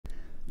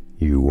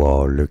You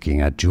are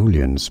looking at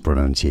Julian's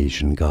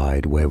pronunciation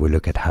guide, where we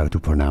look at how to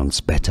pronounce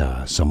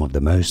better some of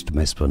the most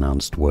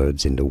mispronounced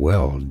words in the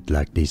world,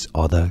 like this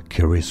other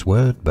curious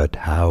word. But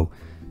how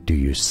do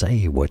you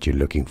say what you're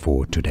looking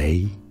for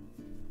today?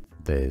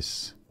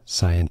 This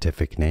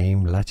scientific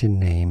name, Latin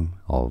name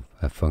of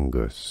a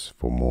fungus.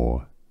 For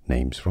more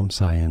names from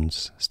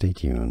science, stay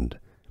tuned.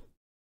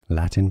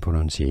 Latin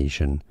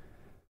pronunciation: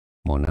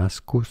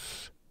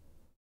 Monascus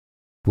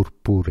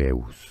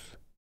purpureus.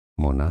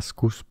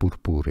 Monascus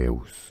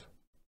purpureus.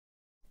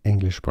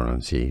 English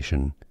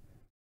pronunciation: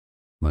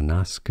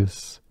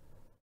 Monascus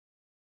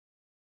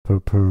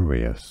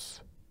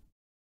purpureus.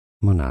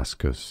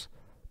 Monascus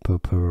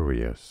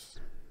purpureus.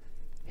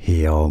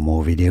 Here are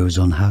more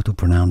videos on how to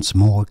pronounce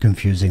more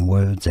confusing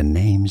words and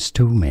names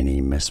too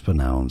many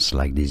mispronounced.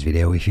 Like this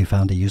video if you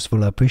found it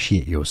useful. I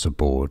appreciate your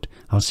support.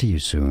 I'll see you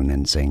soon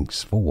and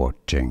thanks for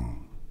watching.